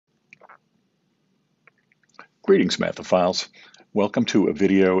Greetings, Mathophiles. Welcome to a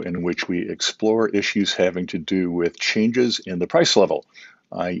video in which we explore issues having to do with changes in the price level,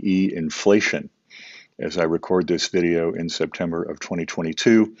 i.e. inflation. As I record this video in September of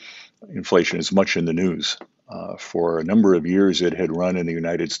 2022, inflation is much in the news. For a number of years, it had run in the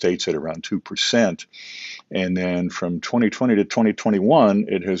United States at around 2%. And then from 2020 to 2021,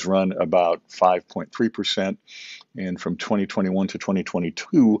 it has run about 5.3%. And from 2021 to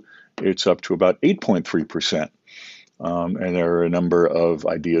 2022, it's up to about 8.3%. And there are a number of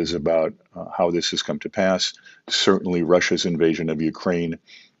ideas about how this has come to pass. Certainly, Russia's invasion of Ukraine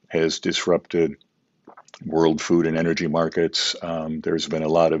has disrupted world food and energy markets. There's been a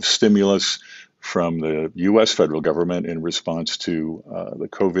lot of stimulus from the US federal government in response to the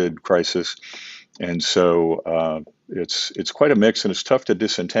COVID crisis. And so it's quite a mix and it's tough to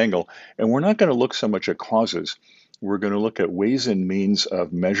disentangle. And we're not going to look so much at causes. We're going to look at ways and means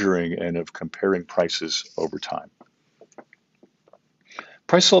of measuring and of comparing prices over time.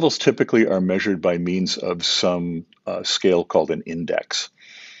 Price levels typically are measured by means of some scale called an index.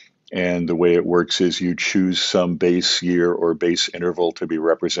 And the way it works is you choose some base year or base interval to be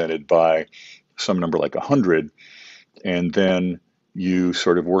represented by some number like 100, and then you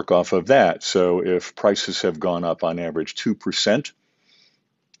sort of work off of that. So if prices have gone up on average 2%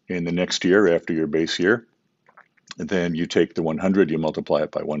 in the next year after your base year, then you take the 100, you multiply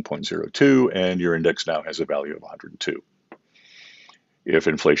it by 1.02, and your index now has a value of 102. If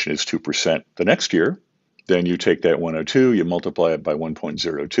inflation is 2% the next year, then you take that 102, you multiply it by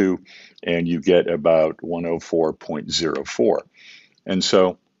 1.02, and you get about 104.04. And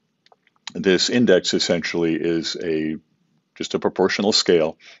so this index essentially is just a proportional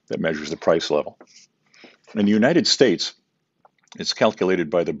scale that measures the price level. In the United States, it's calculated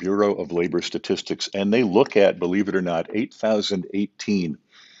by the Bureau of Labor Statistics, and they look at, believe it or not, 8,018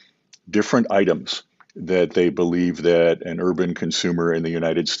 different items that they believe that an urban consumer in the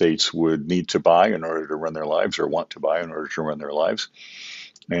United States would need to buy in order to run their lives or want to buy in order to run their lives.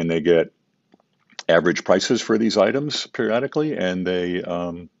 And they get average prices for these items periodically, and they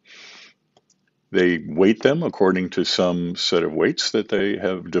weight them according to some set of weights that they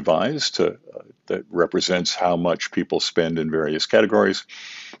have devised that represents how much people spend in various categories.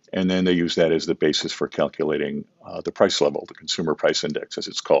 And then they use that as the basis for calculating the price level, the consumer price index, as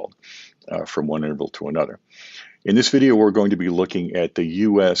it's called, from one interval to another. In this video, we're going to be looking at the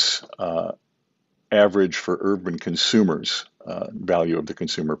U.S. Average for urban consumers value of the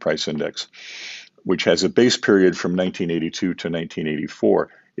consumer price index, which has a base period from 1982 to 1984.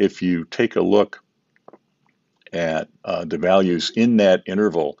 If you take a look at the values in that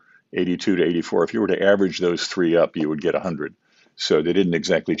interval, 82 to 84, if you were to average those three up, you would get 100. So they didn't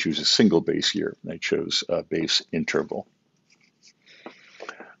exactly choose a single base year. They chose a base interval.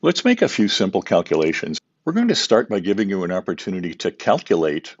 Let's make a few simple calculations. We're going to start by giving you an opportunity to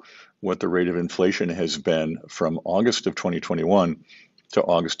calculate what the rate of inflation has been from August of 2021 to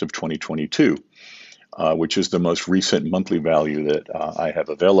August of 2022, which is the most recent monthly value that I have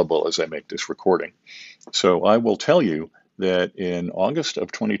available as I make this recording. So I will tell you that in August of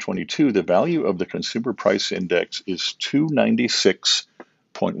 2022, the value of the consumer price index is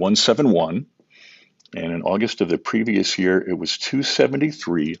 296.171. And in August of the previous year, it was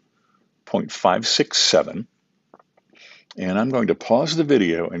 273.567. And I'm going to pause the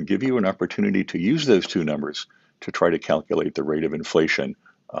video and give you an opportunity to use those two numbers to try to calculate the rate of inflation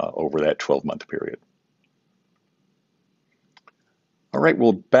over that 12-month period. All right,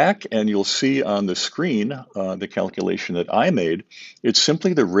 well, back and you'll see on the screen the calculation that I made. It's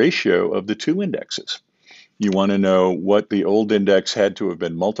simply the ratio of the two indexes. You want to know what the old index had to have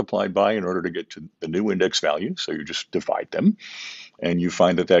been multiplied by in order to get to the new index value. So you just divide them, and you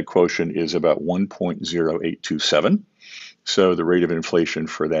find that that quotient is about 1.0827. So the rate of inflation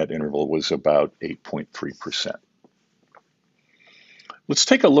for that interval was about 8.3%. Let's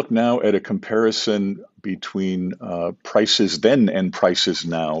take a look now at a comparison between prices then and prices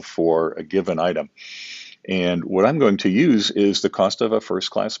now for a given item. And what I'm going to use is the cost of a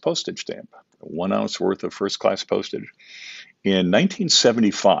first-class postage stamp, 1 ounce worth of first-class postage. In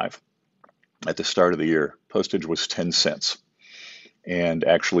 1975, at the start of the year, postage was 10 cents. And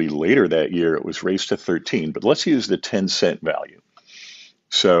actually later that year, it was raised to 13, but let's use the 10-cent value.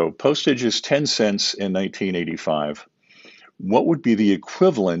 So postage is 10 cents in 1985. What would be the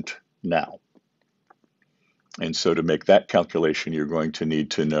equivalent now? And so to make that calculation, you're going to need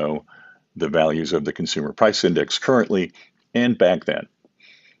to know the values of the consumer price index currently and back then.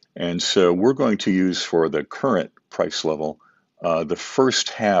 And so we're going to use for the current price level the first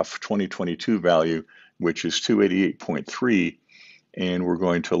half 2022 value, which is 288.3, and we're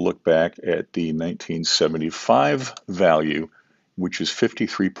going to look back at the 1975 value, which is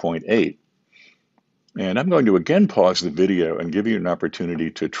 53.8. And I'm going to again pause the video and give you an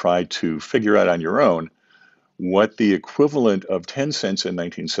opportunity to try to figure out on your own what the equivalent of 10 cents in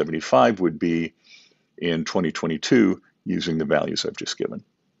 1975 would be in 2022 using the values I've just given.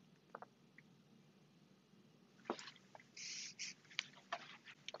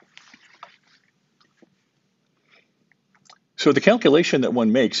 So the calculation that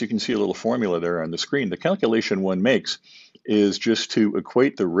one makes, you can see a little formula there on the screen. The calculation one makes is just to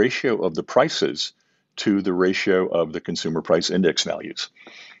equate the ratio of the prices to the ratio of the consumer price index values.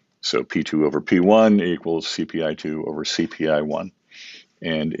 So P2 over P1 equals CPI2 over CPI1.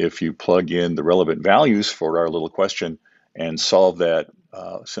 And if you plug in the relevant values for our little question and solve that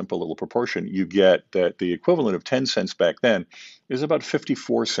simple little proportion, you get that the equivalent of 10 cents back then is about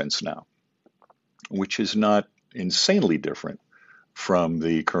 54 cents now, which is not insanely different from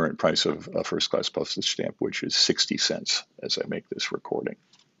the current price of a first-class postage stamp, which is 60 cents as I make this recording.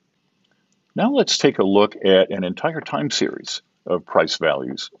 Now let's take a look at an entire time series of price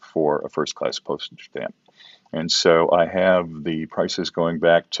values for a first-class postage stamp. And so I have the prices going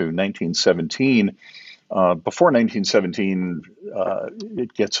back to 1917. Before 1917,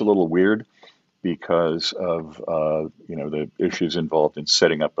 it gets a little weird because of the issues involved in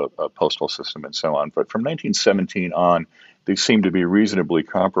setting up a postal system and so on. But from 1917 on, they seem to be reasonably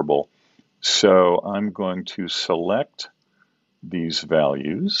comparable. So I'm going to select these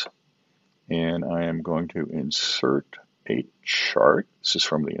values, and I am going to insert a chart. This is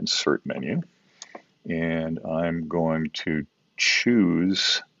from the Insert menu. And I'm going to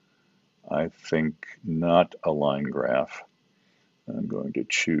choose, I think, not a line graph. I'm going to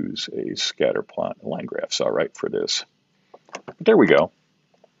choose a scatter plot. A line graph's all right for this. But there we go.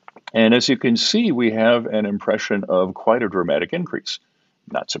 And as you can see, we have an impression of quite a dramatic increase.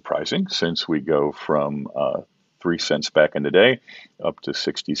 Not surprising, since we go from 3 cents back in the day up to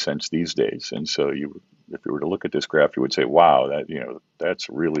 60 cents these days. And so if you were to look at this graph, you would say, wow, that's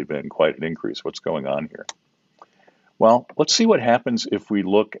really been quite an increase. What's going on here? Well, let's see what happens if we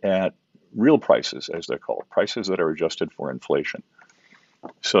look at real prices, as they're called, prices that are adjusted for inflation.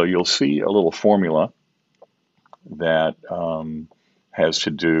 So you'll see a little formula that has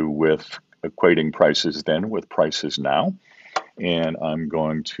to do with equating prices then with prices now. And I'm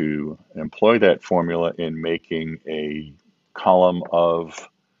going to employ that formula in making a column of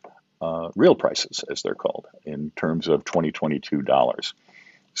real prices, as they're called, in terms of 2022 dollars.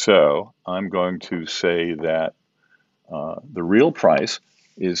 So I'm going to say that the real price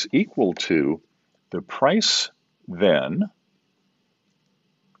is equal to the price then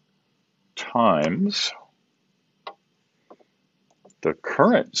times the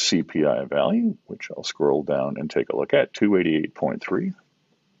current CPI value, which I'll scroll down and take a look at, 288.3,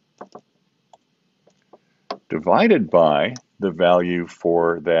 divided by the value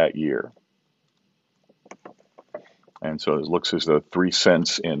for that year. And so it looks as though 3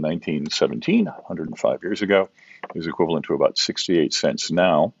 cents in 1917, 105 years ago, is equivalent to about 68 cents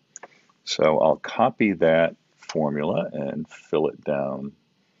now. So I'll copy that formula and fill it down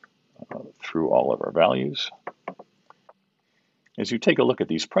through all of our values. As you take a look at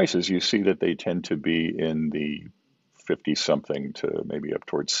these prices, you see that they tend to be in the 50-something to maybe up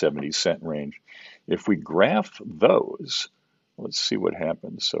towards 70-cent range. If we graph those, let's see what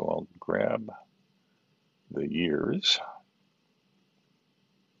happens. So I'll grab the years,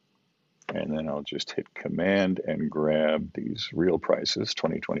 and then I'll just hit Command and grab these real prices,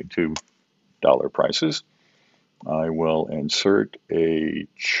 2022 dollar prices. I will insert a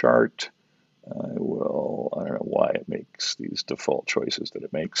chart. I don't know why it makes these default choices that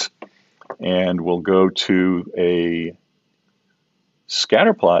it makes. And we'll go to a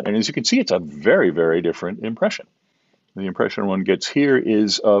scatter plot. And as you can see, it's a very, very different impression. The impression one gets here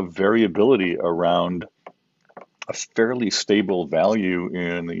is of variability around a fairly stable value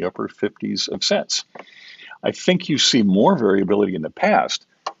in the upper 50s of cents. I think you see more variability in the past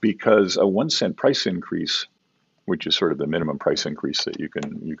because a 1 cent price increase, which is sort of the minimum price increase that you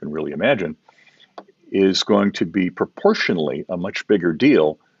can really imagine, is going to be proportionally a much bigger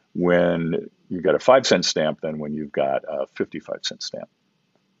deal when you've got a 5-cent stamp than when you've got a 55-cent stamp.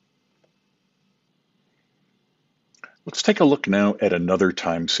 Let's take a look now at another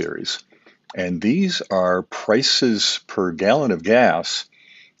time series. And these are prices per gallon of gas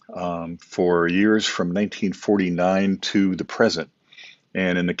for years from 1949 to the present.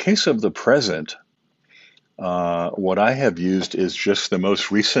 And in the case of the present, what I have used is just the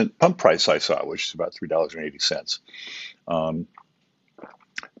most recent pump price I saw, which is about $3.80.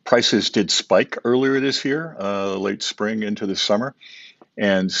 Prices did spike earlier this year, late spring into the summer.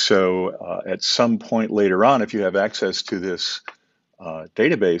 And so at some point later on, if you have access to this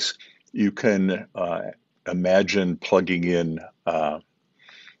database, you can imagine plugging in $5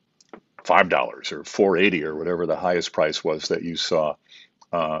 or $4.80 or whatever the highest price was that you saw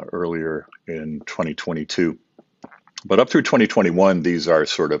earlier in 2022. But up through 2021, these are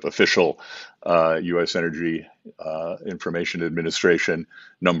sort of official U.S. Energy Information Administration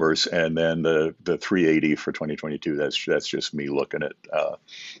numbers, and then the 380 for 2022. That's just me looking at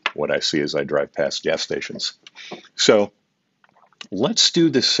what I see as I drive past gas stations. So let's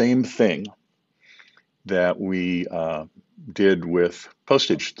do the same thing that we did with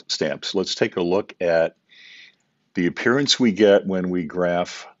postage stamps. Let's take a look at the appearance we get when we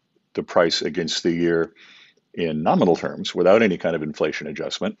graph the price against the year in nominal terms without any kind of inflation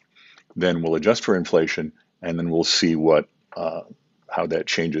adjustment. Then we'll adjust for inflation, and then we'll see how that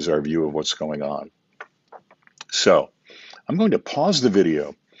changes our view of what's going on. So I'm going to pause the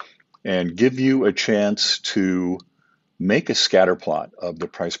video and give you a chance to make a scatter plot of the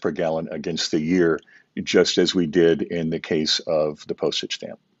price per gallon against the year, just as we did in the case of the postage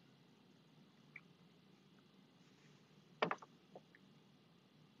stamp.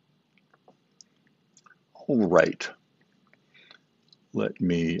 All right. Let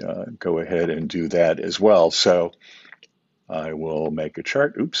me go ahead and do that as well. So I will make a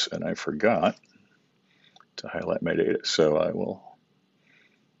chart. Oops, and I forgot to highlight my data. So I will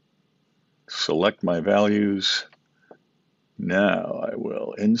select my values. Now I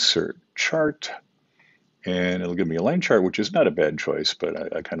will insert chart, and it'll give me a line chart, which is not a bad choice,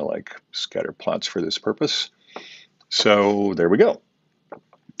 but I kind of like scatter plots for this purpose. So there we go.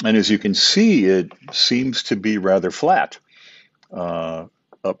 And as you can see, it seems to be rather flat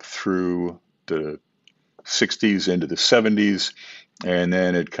up through the 60s into the 70s, and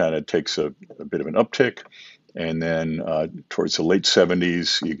then it kind of takes a bit of an uptick. And then towards the late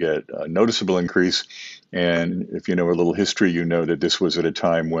 70s, you get a noticeable increase. And if you know a little history, you know that this was at a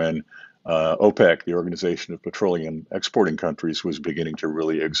time when OPEC, the Organization of Petroleum Exporting Countries, was beginning to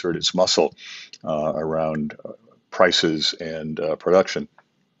really exert its muscle around prices and production.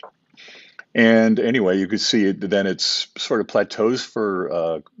 And anyway, you could see it, then it's sort of plateaus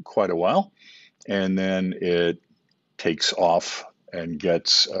for quite a while, and then it takes off and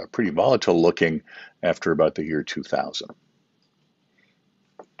gets pretty volatile looking after about the year 2000.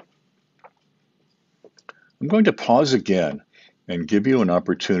 I'm going to pause again and give you an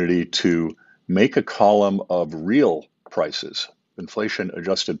opportunity to make a column of real prices, inflation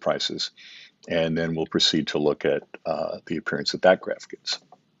adjusted prices, and then we'll proceed to look at the appearance that that graph gets.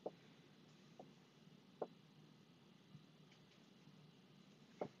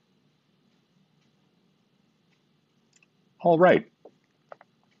 All right.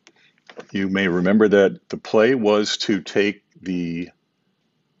 You may remember that the play was to take the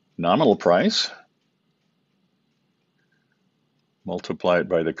nominal price, multiply it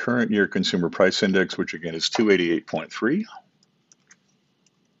by the current year consumer price index, which again is 288.3,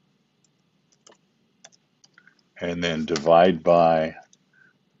 and then divide by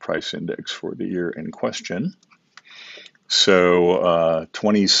price index for the year in question. So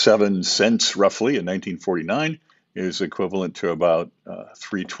 27 cents roughly in 1949 is equivalent to about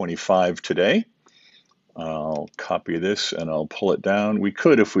 $3.25 today. I'll copy this and I'll pull it down. We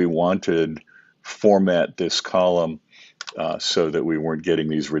could, if we wanted, format this column so that we weren't getting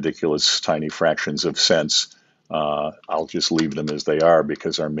these ridiculous tiny fractions of cents. I'll just leave them as they are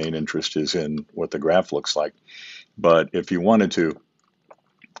because our main interest is in what the graph looks like. But if you wanted to,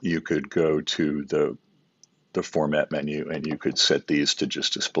 you could go to the format menu and you could set these to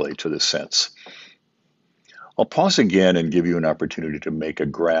just display to the cents. I'll pause again and give you an opportunity to make a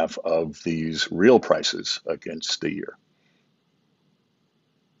graph of these real prices against the year.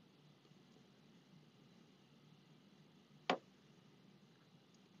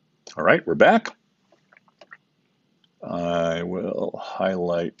 All right, we're back. I will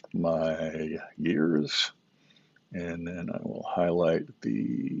highlight my years, and then I will highlight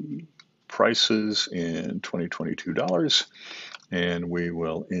the prices in 2022 dollars, and we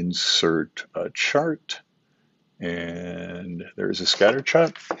will insert a chart. And there's a scatter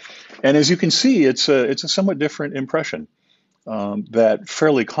chart. And as you can see, it's a somewhat different impression. That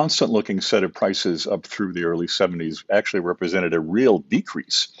fairly constant looking set of prices up through the early 70s actually represented a real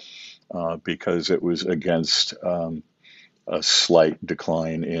decrease because it was against a slight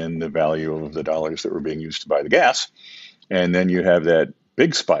decline in the value of the dollars that were being used to buy the gas. And then you have that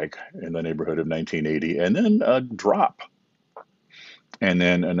big spike in the neighborhood of 1980 and then a drop. and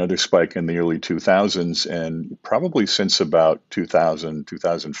then another spike in the early 2000s, and probably since about 2000,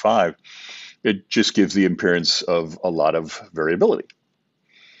 2005, it just gives the appearance of a lot of variability.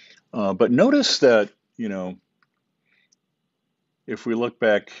 But notice that, if we look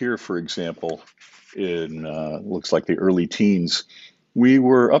back here, for example, in looks like the early teens, we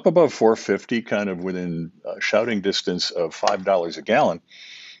were up above 450, kind of within shouting distance of $5 a gallon.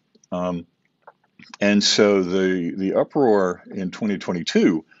 Um, and so the uproar in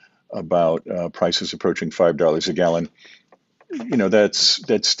 2022 about prices approaching $5 a gallon,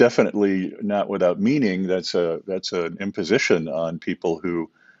 that's definitely not without meaning. That's an imposition on people who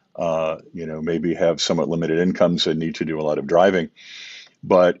maybe have somewhat limited incomes and need to do a lot of driving.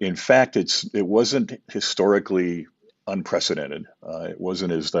 But in fact, it wasn't historically unprecedented. It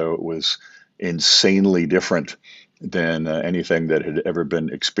wasn't as though it was insanely different than anything that had ever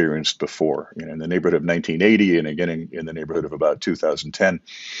been experienced before. In the neighborhood of 1980, and again in the neighborhood of about 2010.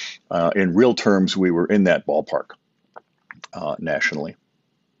 In real terms, we were in that ballpark nationally.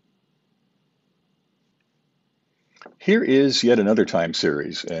 Here is yet another time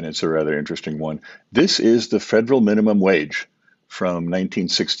series, and it's a rather interesting one. This is the federal minimum wage from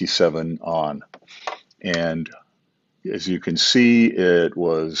 1967 on. And as you can see, it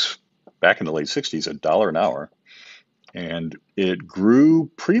was back in the late 60s, $1 an hour. And it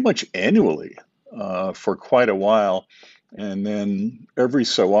grew pretty much annually for quite a while. And then every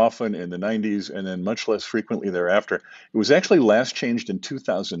so often in the 90s, and then much less frequently thereafter. It was actually last changed in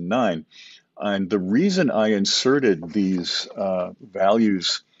 2009. And the reason I inserted these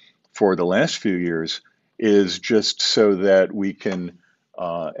values for the last few years is just so that we can,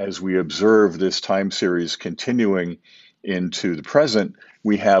 as we observe this time series continuing into the present,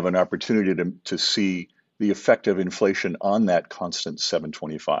 we have an opportunity to see the effect of inflation on that constant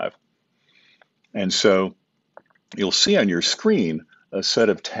 725. And so you'll see on your screen a set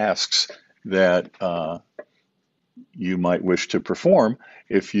of tasks that you might wish to perform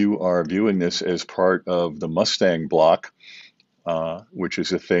if you are viewing this as part of the Mustang block, which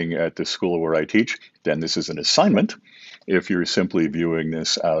is a thing at the school where I teach. Then this is an assignment. If you're simply viewing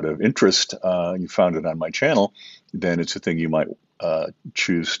this out of interest, you found it on my channel, then it's a thing you might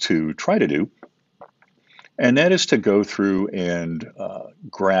choose to try to do. And that is to go through and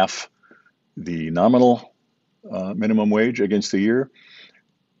graph the nominal minimum wage against the year,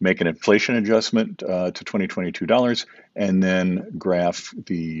 make an inflation adjustment to 2022 dollars, and then graph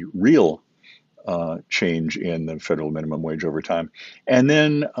the real change in the federal minimum wage over time. And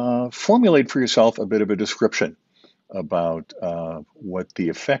then formulate for yourself a bit of a description about what the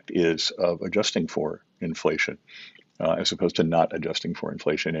effect is of adjusting for inflation as opposed to not adjusting for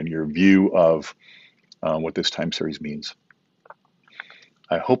inflation, and your view of what this time series means.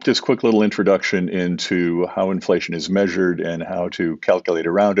 I hope this quick little introduction into how inflation is measured and how to calculate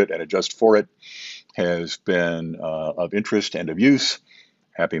around it and adjust for it has been of interest and of use.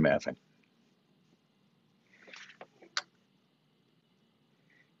 Happy mathing.